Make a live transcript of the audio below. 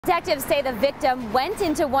Detectives say the victim went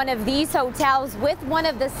into one of these hotels with one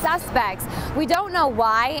of the suspects. We don't know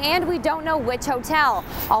why, and we don't know which hotel.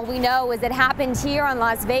 All we know is it happened here on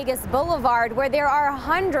Las Vegas Boulevard, where there are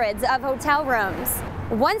hundreds of hotel rooms.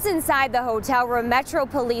 Once inside the hotel room, Metro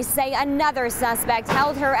Police say another suspect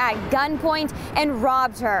held her at gunpoint and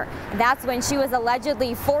robbed her. That's when she was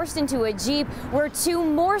allegedly forced into a Jeep where two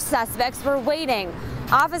more suspects were waiting.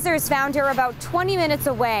 Officers found her about 20 minutes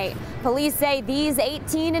away. Police say these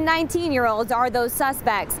 18 and 19-year-olds are those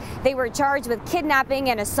suspects. They were charged with kidnapping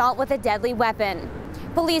and assault with a deadly weapon.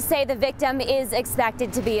 Police say the victim is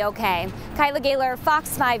expected to be okay. Kyla Gaylor,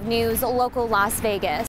 Fox 5 News, local Las Vegas.